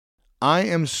I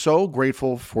am so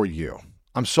grateful for you.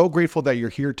 I'm so grateful that you're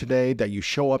here today, that you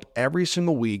show up every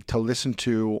single week to listen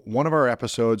to one of our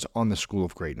episodes on the School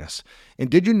of Greatness. And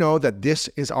did you know that this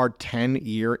is our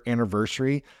 10-year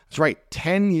anniversary? That's right,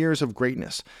 10 years of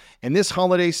greatness. And this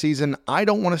holiday season, I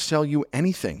don't want to sell you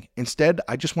anything. Instead,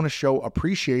 I just want to show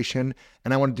appreciation,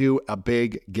 and I want to do a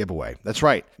big giveaway. That's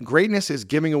right, Greatness is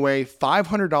giving away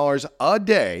 $500 a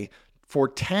day for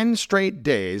 10 straight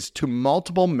days to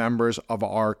multiple members of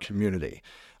our community.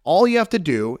 All you have to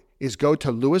do is go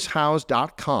to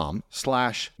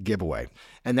lewishowes.com/giveaway.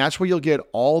 And that's where you'll get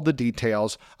all the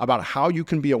details about how you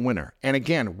can be a winner. And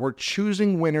again, we're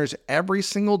choosing winners every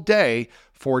single day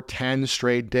for 10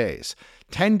 straight days.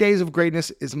 10 days of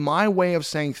greatness is my way of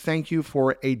saying thank you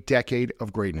for a decade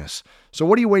of greatness. So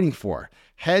what are you waiting for?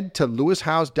 Head to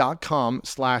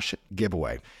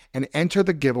lewishowes.com/giveaway and enter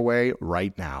the giveaway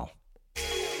right now.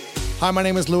 Hi, my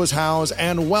name is Lewis Howes,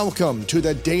 and welcome to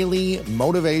the Daily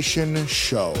Motivation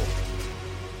Show.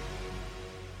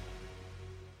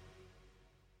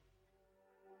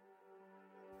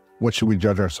 What should we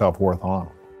judge our self-worth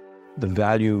on? The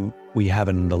value we have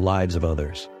in the lives of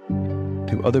others.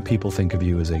 Do other people think of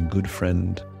you as a good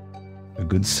friend, a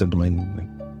good sibling,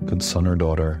 a good son or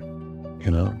daughter,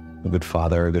 a good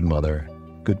father, a good mother,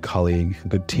 good colleague, a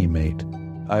good teammate?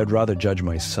 I would rather judge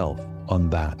myself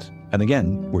on that. And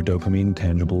again, we're dopamine,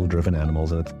 tangible, driven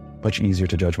animals, and it's much easier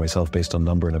to judge myself based on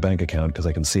number in a bank account because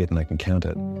I can see it and I can count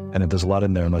it. And if there's a lot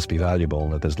in there, it must be valuable.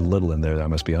 And if there's little in there, that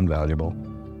must be unvaluable,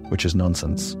 which is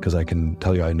nonsense because I can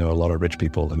tell you I know a lot of rich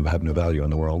people who have no value in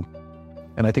the world.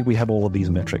 And I think we have all of these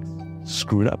metrics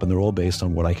screwed up, and they're all based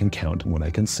on what I can count and what I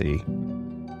can see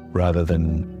rather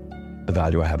than the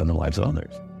value I have in the lives of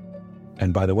others.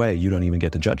 And by the way, you don't even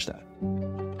get to judge that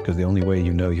because the only way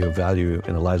you know you have value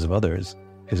in the lives of others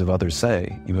is if others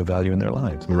say you have value in their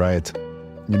lives. Right.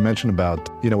 You mentioned about,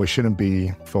 we shouldn't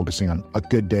be focusing on a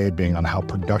good day being on how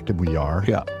productive we are.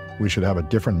 Yeah. We should have a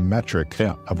different metric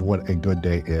of what a good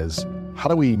day is. How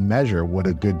do we measure what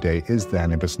a good day is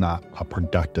then if it's not a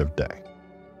productive day?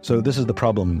 So this is the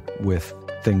problem with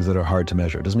things that are hard to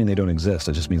measure. It doesn't mean they don't exist.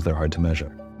 It just means they're hard to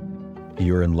measure.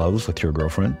 You're in love with your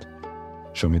girlfriend.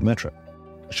 Show me the metric.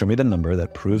 Show me the number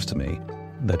that proves to me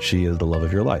that she is the love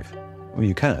of your life. Well,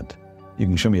 you can't. You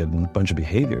can show me a bunch of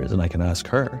behaviors and I can ask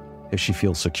her if she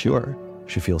feels secure,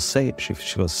 she feels safe, she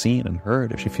feels seen and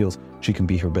heard, if she feels she can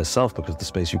be her best self because of the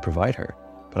space you provide her.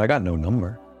 But I got no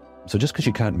number. So just because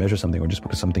you can't measure something or just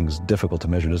because something's difficult to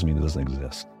measure doesn't mean it doesn't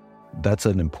exist. That's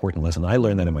an important lesson. I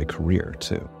learned that in my career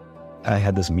too. I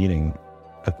had this meeting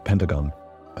at the Pentagon.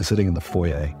 I was sitting in the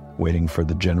foyer waiting for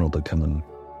the general to come in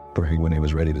when he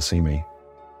was ready to see me.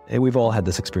 And we've all had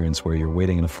this experience where you're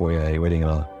waiting in a foyer, waiting in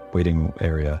a waiting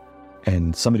area,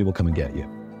 and somebody will come and get you.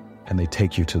 And they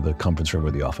take you to the conference room or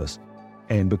the office.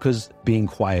 And because being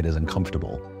quiet is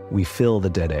uncomfortable, we fill the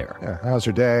dead air. Yeah, how's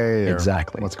your day?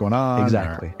 Exactly. What's going on?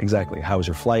 Exactly. How was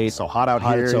your flight? It's so hot out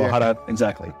here. It's so hot out.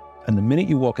 Exactly. And the minute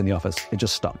you walk in the office, it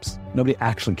just stops. Nobody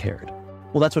actually cared.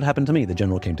 Well, that's what happened to me. The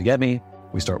general came to get me.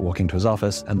 We start walking to his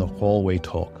office, and the hallway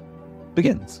talk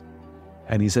begins.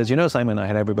 And he says, Simon, I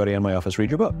had everybody in my office read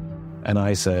your book. And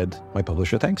I said, my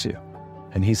publisher thanks you.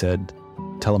 And he said,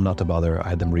 tell them not to bother. I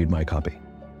had them read my copy.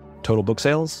 Total book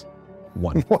sales,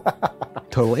 1.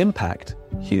 Total impact,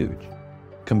 huge.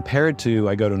 Compared to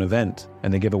I go to an event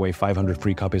and they give away 500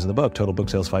 free copies of the book, total book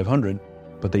sales 500,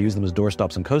 but they use them as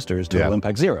doorstops and coasters, total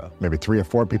impact 0. Maybe 3 or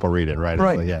 4 people read it, right?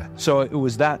 Right. Yeah. So it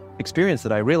was that experience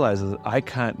that I realized that I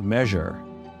can't measure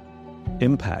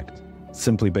impact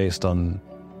simply based on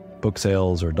book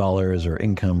sales or dollars or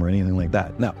income or anything like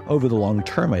that. Now, over the long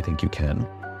term, I think you can.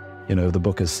 The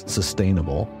book is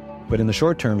sustainable. But in the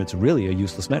short term, it's really a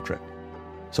useless metric.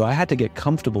 So I had to get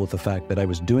comfortable with the fact that I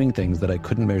was doing things that I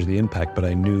couldn't measure the impact, but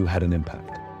I knew had an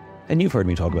impact. And you've heard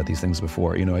me talk about these things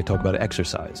before. I talk about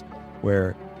exercise,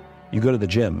 where you go to the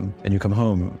gym and you come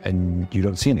home and you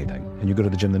don't see anything. And you go to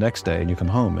the gym the next day and you come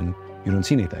home and you don't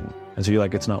see anything. And so you're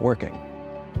like, it's not working.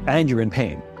 And you're in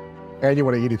pain. And you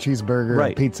want to eat a cheeseburger,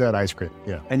 and pizza, and ice cream.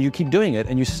 Yeah. And you keep doing it,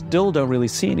 and you still don't really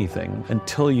see anything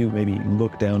until you maybe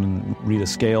look down and read a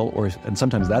scale, and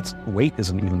sometimes that's weight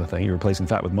isn't even the thing. You're replacing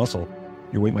fat with muscle.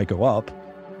 Your weight might go up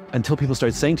until people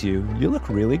start saying to you, you look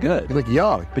really good. You look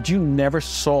young. But you never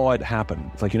saw it happen.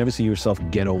 It's like you never see yourself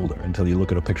get older until you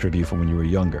look at a picture of you from when you were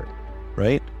younger,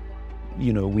 right?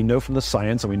 We know from the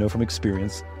science and we know from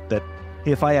experience that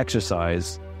if I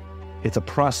exercise, it's a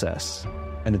process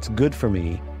and it's good for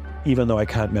me, even though I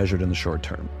can't measure it in the short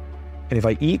term. And if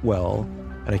I eat well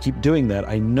and I keep doing that,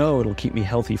 I know it'll keep me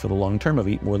healthy for the long term. I've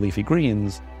eaten more leafy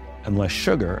greens and less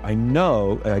sugar. I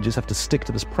know I just have to stick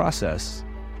to this process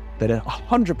that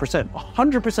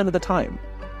 100% of the time,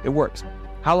 it works.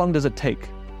 How long does it take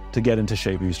to get into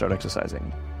shape if you start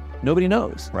exercising? Nobody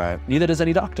knows. Right. Neither does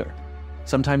any doctor.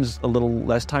 Sometimes a little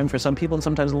less time for some people and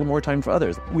sometimes a little more time for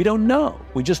others. We don't know.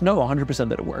 We just know 100%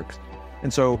 that it works.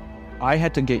 And so I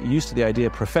had to get used to the idea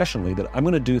professionally that I'm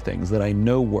going to do things that I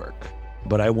know work,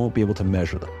 but I won't be able to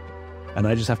measure them. And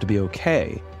I just have to be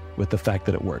okay with the fact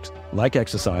that it works, like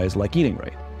exercise, like eating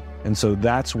right. And so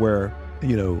that's where,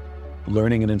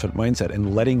 learning an infinite mindset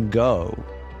and letting go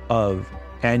of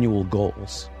annual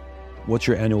goals. What's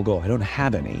your annual goal? I don't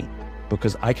have any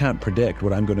because I can't predict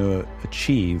what I'm going to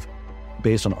achieve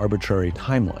based on arbitrary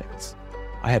timelines.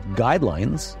 I have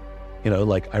guidelines,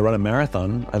 like I run a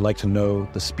marathon. I like to know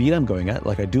the speed I'm going at.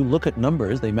 Like I do look at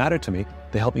numbers. They matter to me.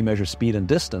 They help me measure speed and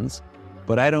distance,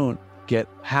 but I don't get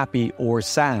happy or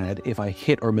sad if I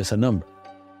hit or miss a number.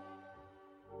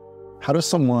 How does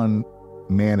someone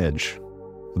manage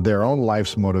their own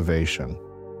life's motivation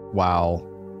while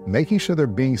making sure they're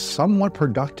being somewhat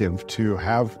productive to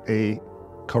have a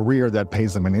career that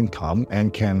pays them an income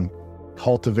and can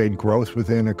cultivate growth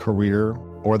within a career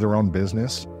or their own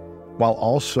business, while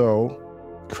also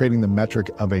creating the metric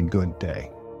of a good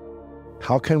day?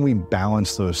 How can we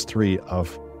balance those three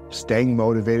of staying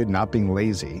motivated, not being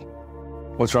lazy?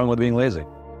 What's wrong with being lazy?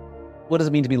 What does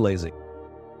it mean to be lazy?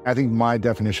 I think my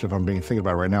definition, if I'm being thinking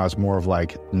about it right now, is more of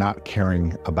like not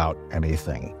caring about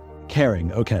anything.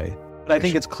 Caring, okay. But I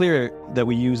think it's clear that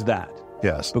we use that.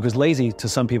 Yes. Because lazy to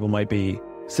some people might be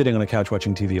sitting on a couch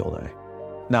watching TV all day.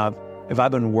 Now, if I've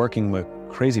been working with a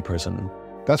crazy person,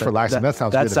 that's relaxing. That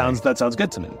sounds good to me. That sounds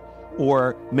good to me.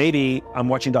 Or maybe I'm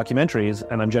watching documentaries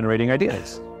and I'm generating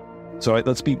ideas. So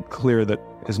let's be clear that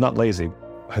it's not lazy.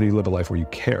 How do you live a life where you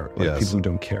care? Like yes. People who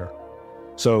don't care.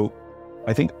 So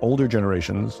I think older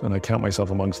generations, and I count myself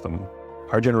amongst them,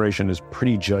 our generation is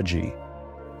pretty judgy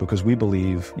because we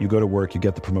believe you go to work, you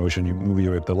get the promotion, you move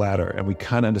your way up the ladder, and we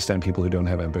kind of understand people who don't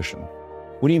have ambition.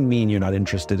 What do you mean you're not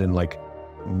interested in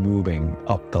moving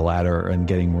up the ladder and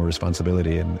getting more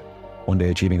responsibility and one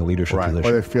day achieving a leadership position?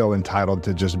 Or they feel entitled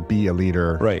to just be a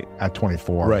leader at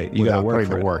 24 you without work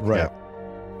putting the work. Right. Yeah.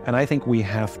 And I think we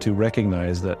have to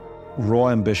recognize that raw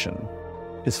ambition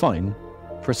is fine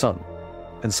for some.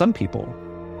 And some people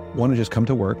want to just come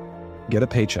to work, get a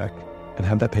paycheck, and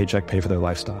have that paycheck pay for their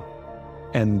lifestyle.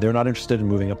 And they're not interested in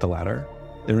moving up the ladder.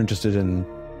 They're interested in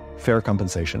fair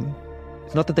compensation.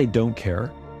 It's not that they don't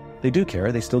care. They do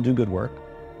care. They still do good work.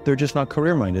 They're just not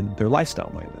career-minded. They're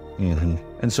lifestyle-minded. Mm-hmm.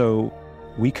 And so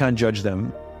we can't judge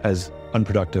them as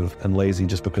unproductive and lazy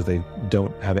just because they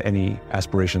don't have any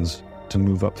aspirations to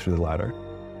move up through the ladder.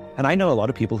 And I know a lot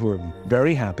of people who are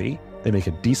very happy. They make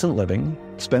a decent living,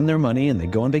 spend their money, and they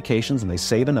go on vacations, and they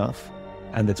save enough,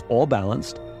 and it's all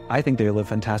balanced. I think they live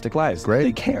fantastic lives. Great.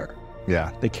 They care.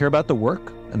 Yeah. They care about the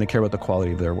work, and they care about the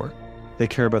quality of their work. They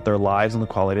care about their lives and the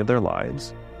quality of their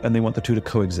lives, and they want the two to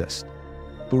coexist.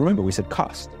 But remember, we said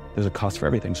cost. There's a cost for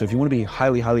everything. So if you want to be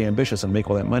highly, highly ambitious and make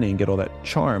all that money and get all that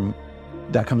charm,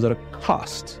 that comes at a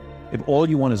cost. If all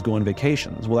you want is go on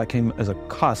vacations, well, that came as a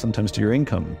cost sometimes to your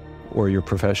income or your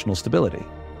professional stability.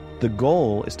 The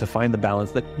goal is to find the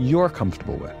balance that you're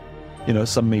comfortable with.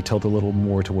 Some may tilt a little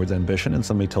more towards ambition and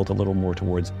some may tilt a little more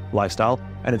towards lifestyle.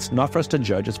 And it's not for us to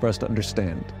judge, it's for us to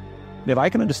understand. And if I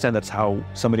can understand that's how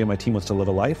somebody on my team wants to live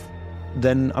a life,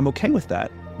 then I'm okay with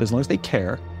that. But as long as they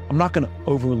care, I'm not going to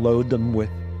overload them with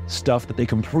stuff that they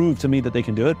can prove to me that they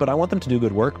can do it, but I want them to do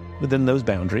good work within those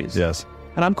boundaries. Yes.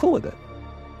 And I'm cool with it.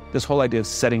 This whole idea of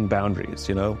setting boundaries,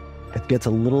 it gets a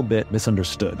little bit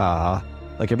misunderstood.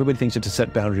 Like everybody thinks you have to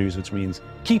set boundaries, which means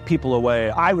keep people away.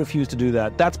 I refuse to do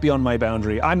that. That's beyond my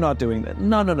boundary. I'm not doing that.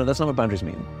 No, that's not what boundaries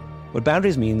mean. What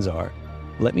boundaries means are,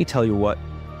 let me tell you what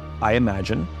I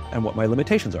imagine and what my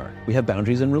limitations are. We have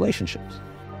boundaries in relationships.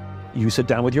 You sit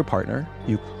down with your partner,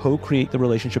 you co-create the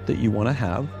relationship that you want to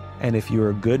have, and if you're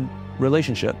a good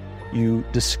relationship, you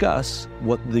discuss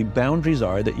what the boundaries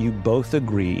are that you both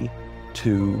agree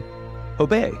to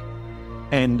obey.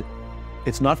 And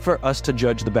it's not for us to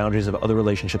judge the boundaries of other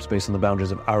relationships based on the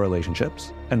boundaries of our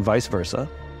relationships, and vice versa.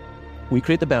 We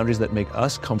create the boundaries that make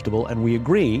us comfortable, and we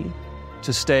agree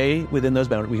to stay within those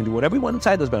boundaries. We can do whatever we want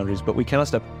inside those boundaries, but we cannot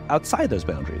step outside those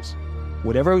boundaries.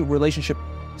 Whatever relationship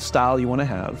style you want to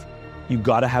have, you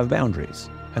got to have boundaries,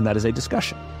 and that is a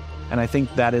discussion. And I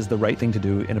think that is the right thing to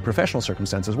do in a professional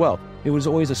circumstance as well. It was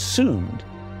always assumed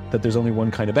that there's only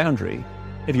one kind of boundary.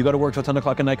 If you go to work till 10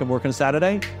 o'clock at night and work on a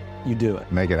Saturday, you do it.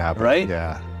 Make it happen. Right?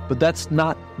 Yeah. But that's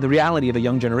not the reality of a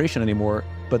young generation anymore.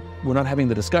 But we're not having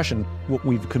the discussion. What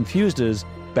we've confused is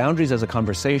boundaries as a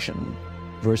conversation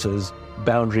versus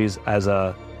boundaries as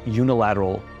a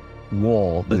unilateral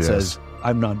wall that says,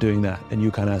 I'm not doing that, and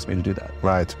you can't ask me to do that.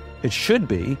 Right. It should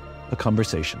be a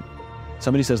conversation.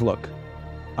 Somebody says, look,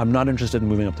 I'm not interested in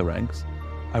moving up the ranks.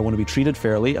 I want to be treated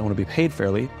fairly. I want to be paid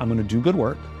fairly. I'm going to do good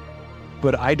work,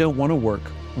 but I don't want to work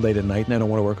late at night and I don't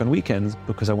want to work on weekends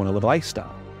because I want to live a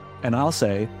lifestyle. And I'll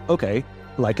say, okay,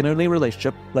 like in any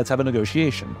relationship, let's have a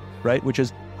negotiation, right? Which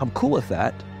is, I'm cool with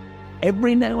that.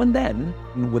 Every now and then,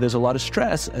 where there's a lot of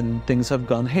stress and things have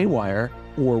gone haywire,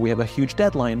 or we have a huge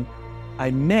deadline,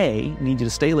 I may need you to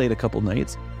stay late a couple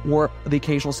nights or the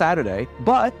occasional Saturday,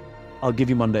 but I'll give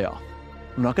you Monday off.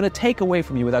 I'm not going to take away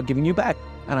from you without giving you back.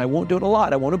 And I won't do it a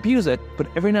lot. I won't abuse it. But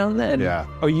every now and then,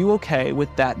 Are you okay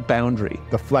with that boundary?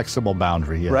 The flexible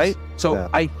boundary, yes. Right? So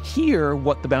I hear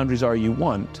what the boundaries are you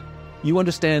want. You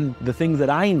understand the things that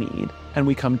I need. And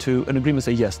we come to an agreement,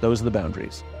 say, yes, those are the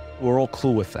boundaries. We're all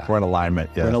cool with that. We're in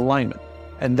alignment, yes. We're in alignment.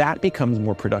 And that becomes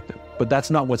more productive. But that's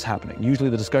not what's happening. Usually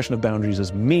the discussion of boundaries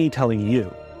is me telling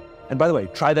you. And by the way,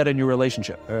 try that in your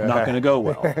relationship. Not going to go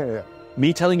well.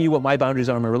 Me telling you what my boundaries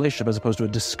are in my relationship as opposed to a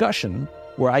discussion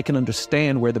where I can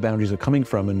understand where the boundaries are coming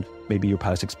from and maybe your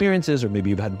past experiences, or maybe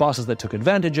you've had bosses that took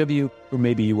advantage of you, or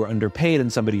maybe you were underpaid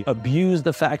and somebody abused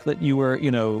the fact that you were,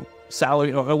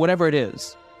 salary or whatever it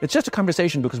is. It's just a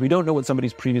conversation because we don't know what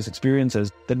somebody's previous experience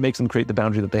is that makes them create the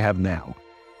boundary that they have now.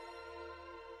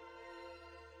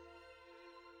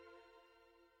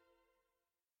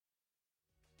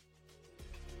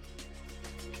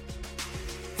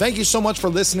 Thank you so much for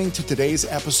listening to today's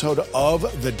episode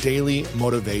of The Daily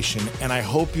Motivation, and I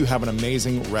hope you have an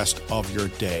amazing rest of your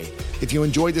day. If you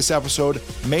enjoyed this episode,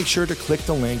 make sure to click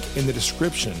the link in the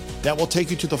description. That will take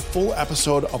you to the full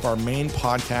episode of our main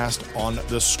podcast on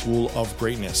the School of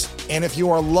Greatness. And if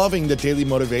you are loving The Daily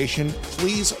Motivation,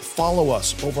 please follow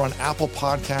us over on Apple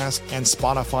Podcasts and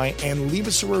Spotify, and leave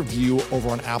us a review over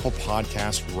on Apple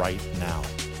Podcasts right now.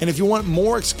 And if you want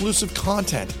more exclusive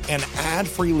content and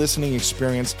ad-free listening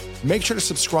experience, make sure to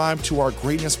subscribe to our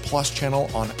Greatness Plus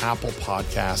channel on Apple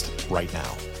Podcast right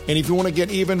now. And if you want to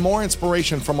get even more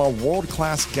inspiration from our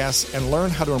world-class guests and learn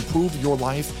how to improve your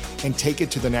life and take it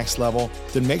to the next level,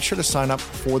 then make sure to sign up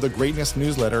for the Greatness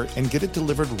newsletter and get it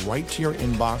delivered right to your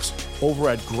inbox over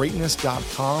at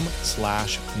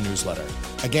greatness.com/newsletter.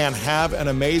 Again, have an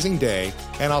amazing day,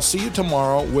 and I'll see you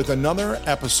tomorrow with another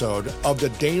episode of the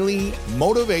Daily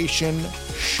Motivation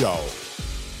Show.